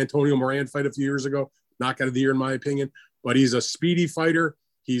 the Antonio Moran fight a few years ago, knockout of the year in my opinion, but he's a speedy fighter.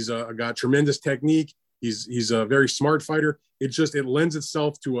 He's got tremendous technique. He's a very smart fighter. It lends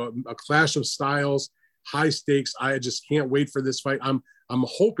itself to a clash of styles, high stakes. I just can't wait for this fight. I'm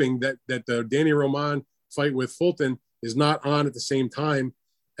hoping that the Danny Roman fight with Fulton is not on at the same time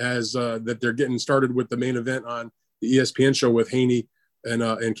as that they're getting started with the main event on the ESPN show with Haney and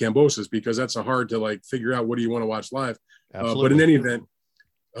Kambosos, because that's hard to figure out what do you want to watch live. But in any event,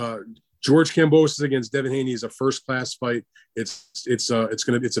 George Kambosos against Devin Haney is a first-class fight. It's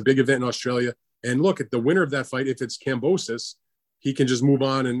a big event in Australia. And look, at the winner of that fight, if it's Kambosos, he can just move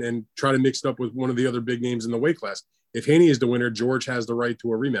on and try to mix it up with one of the other big names in the weight class. If Haney is the winner, George has the right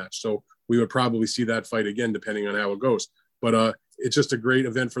to a rematch. So we would probably see that fight again, depending on how it goes. But it's just a great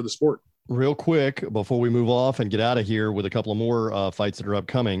event for the sport. Real quick, before we move off and get out of here with a couple of more fights that are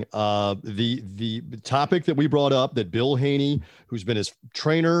upcoming, the topic that we brought up, that Bill Haney, who's been his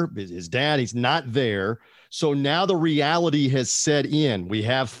trainer, his dad, he's not there. So now the reality has set in. We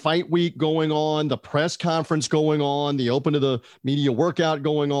have fight week going on, the press conference going on, the open to the media workout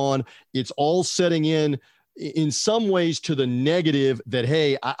going on. It's all setting in some ways to the negative that,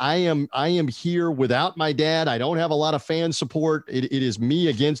 hey, I am here without my dad. I don't have a lot of fan support. It is me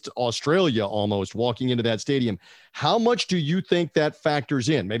against Australia almost walking into that stadium. How much do you think that factors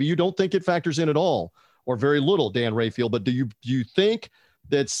in? Maybe you don't think it factors in at all or very little, Dan Rayfield, but do you think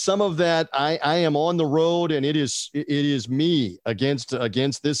that some of that I am on the road and it is me against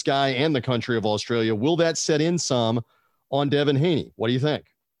this guy and the country of Australia? Will that set in some on Devin Haney? What do you think?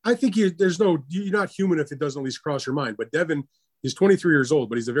 I think you're not human if it doesn't at least cross your mind. But Devin, he's 23 years old,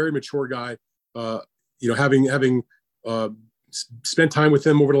 but he's a very mature guy. Having spent time with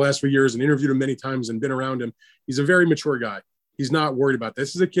him over the last few years and interviewed him many times and been around him, he's a very mature guy. He's not worried about this.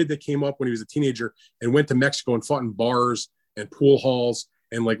 This is a kid that came up when he was a teenager and went to Mexico and fought in bars and pool halls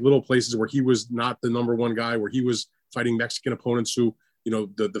and little places where he was not the number one guy, where he was fighting Mexican opponents who,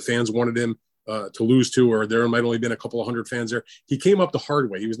 the fans wanted him to lose to, or there might only been a couple of hundred fans there. He came up the hard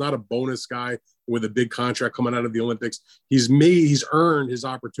way. He was not a bonus guy with a big contract coming out of the Olympics. He's earned his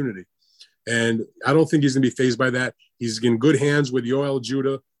opportunity. And I don't think he's going to be fazed by that. He's in good hands with Yoel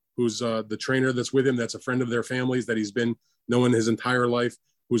Judah, who's the trainer that's with him. That's a friend of their families that he's been knowing his entire life,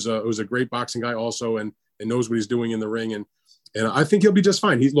 who's a great boxing guy also, and knows what he's doing in the ring. And I think he'll be just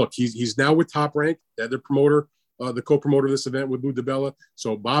fine. He's now with Top Rank, the other promoter, the co-promoter of this event with Lou DiBella.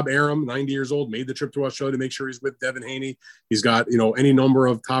 So Bob Arum, 90 years old, made the trip to Australia to make sure he's with Devin Haney. He's got, any number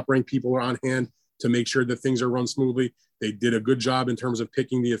of Top Rank people are on hand to make sure that things are run smoothly. They did a good job in terms of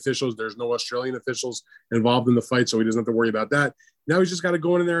picking the officials. There's no Australian officials involved in the fight, so he doesn't have to worry about that. Now he's just got to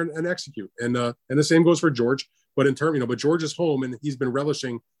go in there and execute. And the same goes for George. But but George is home and he's been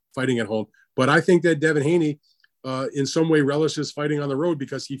relishing fighting at home. But I think that Devin Haney, in some way, relishes fighting on the road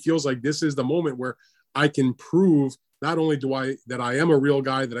because he feels like this is the moment where I can prove not only that I am a real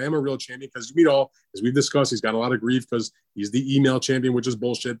guy, that I am a real champion, because we all, as we've discussed, he's got a lot of grief because he's the email champion, which is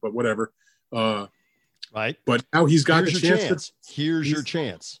bullshit, but whatever. Right. But now he's got Here's the your chance. Here's your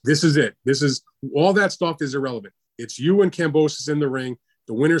chance. This is it. This is all that stuff is irrelevant. It's you and Kambosos in the ring.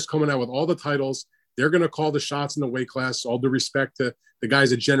 The winner's coming out with all the titles. They're going to call the shots in the weight class. All due respect to the guys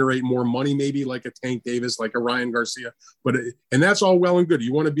that generate more money, maybe like a Tank Davis, like a Ryan Garcia. And that's all well and good.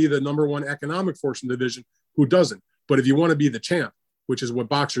 You want to be the number one economic force in the division. Who doesn't? But if you want to be the champ, which is what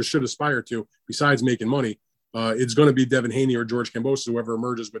boxers should aspire to, besides making money, it's going to be Devin Haney or George Kambosos, whoever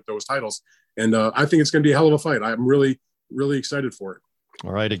emerges with those titles. And I think it's going to be a hell of a fight. I'm really, really excited for it.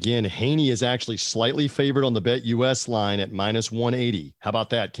 All right. Again, Haney is actually slightly favored on the BetUS line at -180. How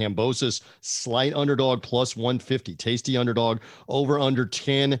about that? Kambosos, slight underdog, plus 150. Tasty underdog, over under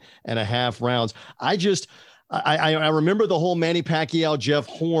 10.5 rounds. I remember the whole Manny Pacquiao, Jeff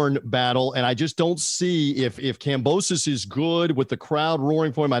Horn battle, and I just don't see if Kambosos is good with the crowd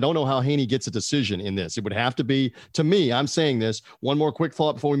roaring for him. I don't know how Haney gets a decision in this. It would have to be, to me, I'm saying this, one more quick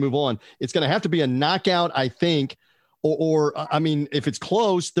thought before we move on. It's going to have to be a knockout, I think, or I mean, if it's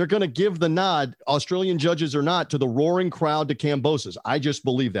close, they're going to give the nod, Australian judges or not, to the roaring crowd to Kambosos. I just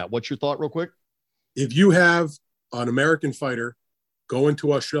believe that. What's your thought real quick? If you have an American fighter go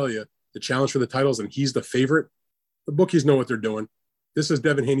into Australia to challenge for the titles and he's the favorite, the bookies know what they're doing. This is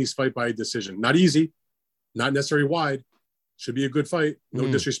Devin Haney's fight by decision. Not easy, not necessarily wide. Should be a good fight.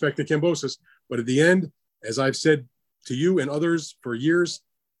 No disrespect to Kambosos. But at the end, as I've said to you and others for years,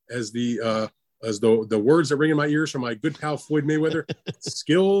 as the words that ring in my ears from my good pal Floyd Mayweather,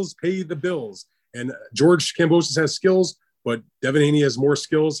 skills pay the bills. And George Kambosos has skills, but Devin Haney has more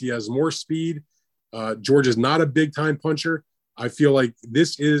skills. He has more speed. George is not a big time puncher. I feel like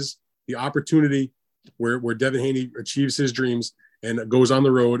this is the opportunity where Devin Haney achieves his dreams and goes on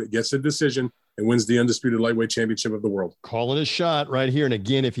the road, gets a decision, and wins the undisputed lightweight championship of the world. Calling a shot right here. And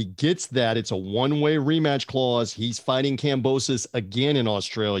again, if he gets that, it's a one-way rematch clause. He's fighting Kambosos again in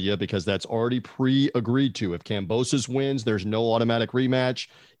Australia because that's already pre-agreed to. If Kambosos wins, there's no automatic rematch.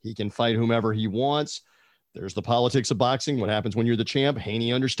 He can fight whomever he wants. There's the politics of boxing. What happens when you're the champ?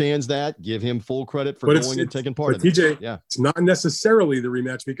 Haney understands that. Give him full credit for going and taking part in it. TJ, it's not necessarily the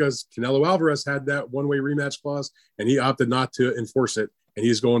rematch because Canelo Alvarez had that one-way rematch clause, and he opted not to enforce it, and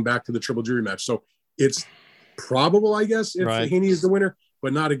he's going back to the Triple G rematch. So it's probable, I guess, if Haney is the winner,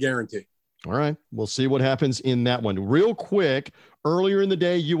 but not a guarantee. All right. We'll see what happens in that one. Real quick, earlier in the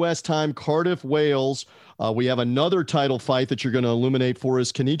day, U.S. time, Cardiff, Wales. We have another title fight that you're going to illuminate for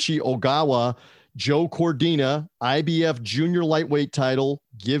us. Kenichi Ogawa, Joe Cordina, IBF junior lightweight title.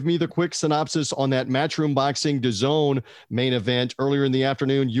 Give me the quick synopsis on that Matchroom Boxing DAZN main event earlier in the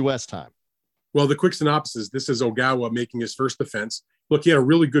afternoon, U.S. time. Well, the quick synopsis, this is Ogawa making his first defense. Look, he had a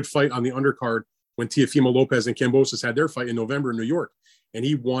really good fight on the undercard when Teofimo Lopez and Kambosos had their fight in November in New York, and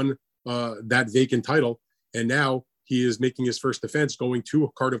he won that vacant title. And now he is making his first defense going to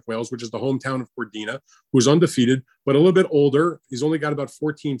Cardiff, Wales, which is the hometown of Cordina, who's undefeated, but a little bit older. He's only got about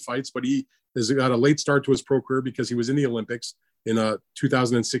 14 fights, but he has got a late start to his pro career because he was in the Olympics in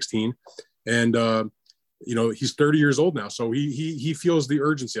 2016. And, he's 30 years old now. So he feels the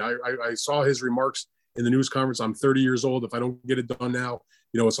urgency. I saw his remarks in the news conference. I'm 30 years old. If I don't get it done now,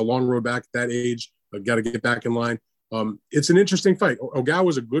 it's a long road back at that age. I've got to get back in line. It's an interesting fight. Ogawa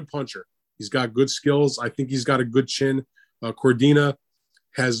is a good puncher. He's got good skills. I think he's got a good chin. Cordina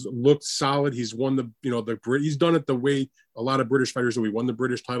has looked solid. He's won he's done it the way a lot of British fighters do. He won the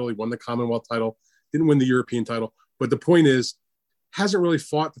British title. He won the Commonwealth title, didn't win the European title. But the point is, hasn't really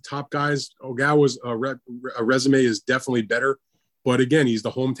fought the top guys. Ogawa's resume is definitely better. But again, he's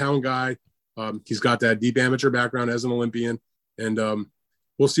the hometown guy. He's got that deep amateur background as an Olympian. And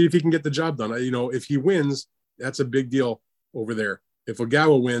we'll see if he can get the job done. If he wins, that's a big deal over there. If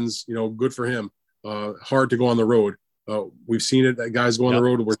Ogawa wins, good for him. Hard to go on the road. We've seen it. That guys go on the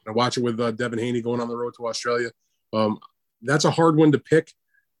road. We're going to watch it with Devin Haney going on the road to Australia. That's a hard one to pick,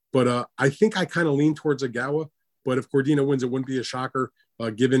 but I think I kind of lean towards Ogawa. But if Cordina wins, it wouldn't be a shocker,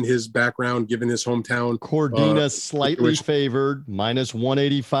 given his background, given his hometown. Cordina slightly favored,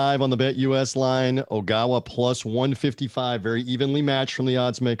 -185 on the BetUS line. Ogawa +155, very evenly matched from the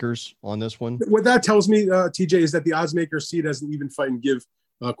odds makers on this one. What that tells me, TJ, is that the odds makers see it as an even fight and give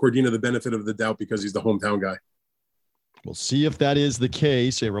Cordina the benefit of the doubt because he's the hometown guy. We'll see if that is the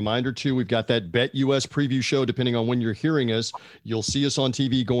case. A reminder, too, we've got that BetUS preview show. Depending on when you're hearing us, you'll see us on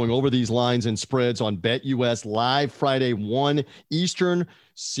TV going over these lines and spreads on BetUS live Friday, 1 Eastern.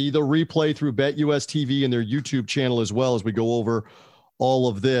 See the replay through BetUS TV and their YouTube channel as well as we go over all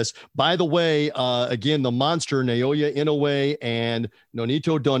of this. By the way, again, the monster Naoya Inoue and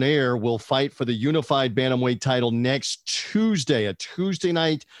Nonito Donaire will fight for the unified bantamweight title next Tuesday, a Tuesday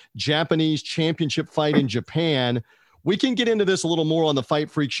night Japanese championship fight in Japan. We can get into this a little more on the Fight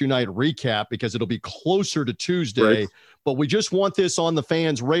Freaks Unite recap because it'll be closer to Tuesday, right. But we just want this on the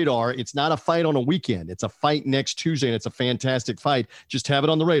fans' radar. It's not a fight on a weekend. It's a fight next Tuesday, and it's a fantastic fight. Just have it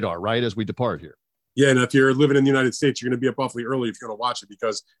on the radar, right, as we depart here. Yeah, and if you're living in the United States, you're going to be up awfully early if you're going to watch it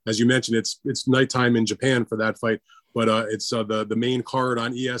because, as you mentioned, it's nighttime in Japan for that fight. But it's the main card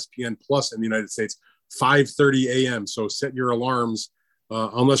on ESPN Plus in the United States, 5:30 a.m. So set your alarms.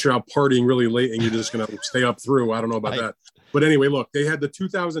 Unless you're out partying really late and you're just going to stay up through. I don't know about that. But anyway, look, they had the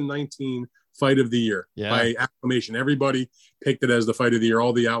 2019 fight of the year by acclamation. Everybody picked it as the fight of the year,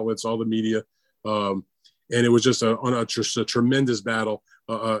 all the outlets, all the media. And it was just a tremendous battle.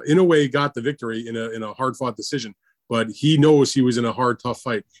 Inoue got the victory in a hard-fought decision, but he knows he was in a hard, tough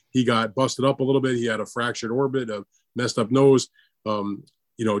fight. He got busted up a little bit. He had a fractured orbit, a messed up nose.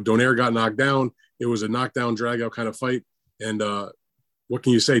 Donaire got knocked down. It was a knockdown, drag-out kind of fight. And what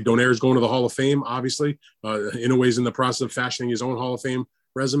can you say? Donaire's going to the Hall of Fame, obviously. Inoue's in the process of fashioning his own Hall of Fame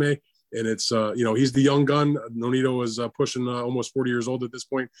resume. And it's, he's the young gun. Nonito is pushing almost 40 years old at this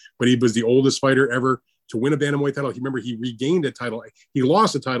point, but he was the oldest fighter ever to win a bantamweight title. Remember, he regained a title. He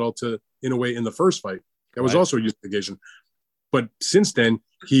lost a title to Inoue in the first fight. That was also a unification. But since then,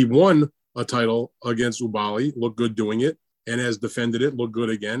 he won a title against Ubali, looked good doing it, and has defended it, looked good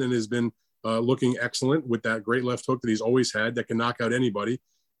again, and has been looking excellent with that great left hook that he's always had that can knock out anybody.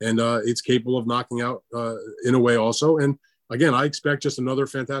 And it's capable of knocking out Inoue also. And again, I expect just another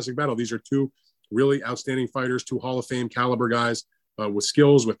fantastic battle. These are two really outstanding fighters, two Hall of Fame caliber guys with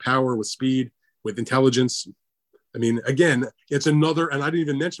skills, with power, with speed, with intelligence. I mean, again, it's another, and I didn't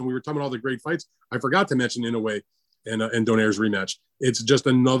even mention, we were talking about all the great fights. I forgot to mention Inoue and Donaire's rematch. It's just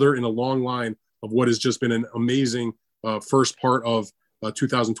another in a long line of what has just been an amazing first part of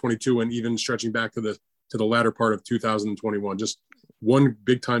 2022 and even stretching back to the latter part of 2021. Just one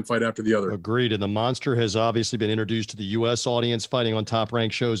big time fight after the other. Agreed. And the monster has obviously been introduced to the U.S. audience, fighting on Top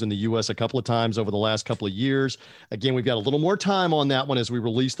Rank shows in the U.S. a couple of times over the last couple of years. Again, we've got a little more time on that one as we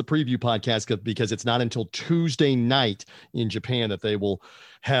release the preview podcast because it's not until Tuesday night in Japan that they will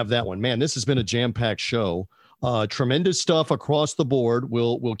have that one. Man, this has been a jam-packed show. Tremendous stuff across the board.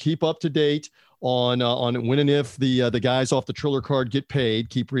 We'll keep up to date on when and if the guys off the Triller card get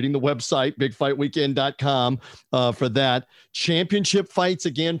paid. Keep reading the website, bigfightweekend.com for that. Championship fights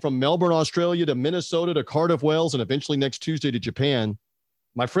again from Melbourne, Australia to Minnesota to Cardiff, Wales, and eventually next Tuesday to Japan.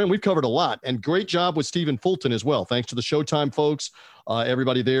 My friend, we've covered a lot, and great job with Stephen Fulton as well. Thanks to the Showtime folks,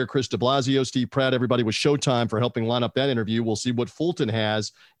 everybody there, Chris de Blasio, Steve Pratt, everybody with Showtime for helping line up that interview. We'll see what Fulton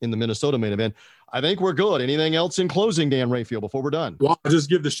has in the Minnesota main event. I think we're good. Anything else in closing, Dan Rayfield, before we're done? Well, I'll just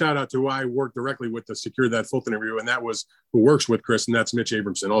give the shout out to who I worked directly with to secure that Fulton interview, and that was who works with Chris, and that's Mitch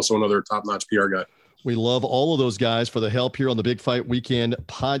Abramson, also another top-notch PR guy. We love all of those guys for the help here on the Big Fight Weekend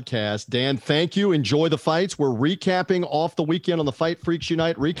podcast. Dan, thank you. Enjoy the fights. We're recapping off the weekend on the Fight Freaks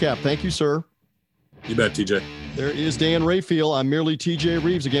Unite recap. Thank you, sir. You bet, TJ. There is Dan Rayfield. I'm merely TJ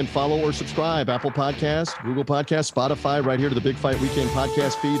Reeves. Again, follow or subscribe. Apple Podcasts, Google Podcasts, Spotify, right here to the Big Fight Weekend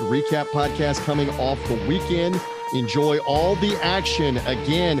podcast feed. Recap podcast coming off the weekend. Enjoy all the action.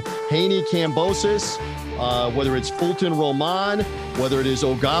 Again, Haney Kambosos, whether it's Fulton Roman, whether it is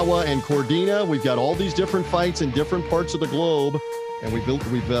Ogawa and Cordina. We've got all these different fights in different parts of the globe, and we've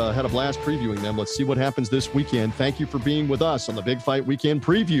had a blast previewing them. Let's see what happens this weekend. Thank you for being with us on the Big Fight Weekend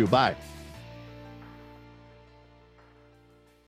preview. Bye.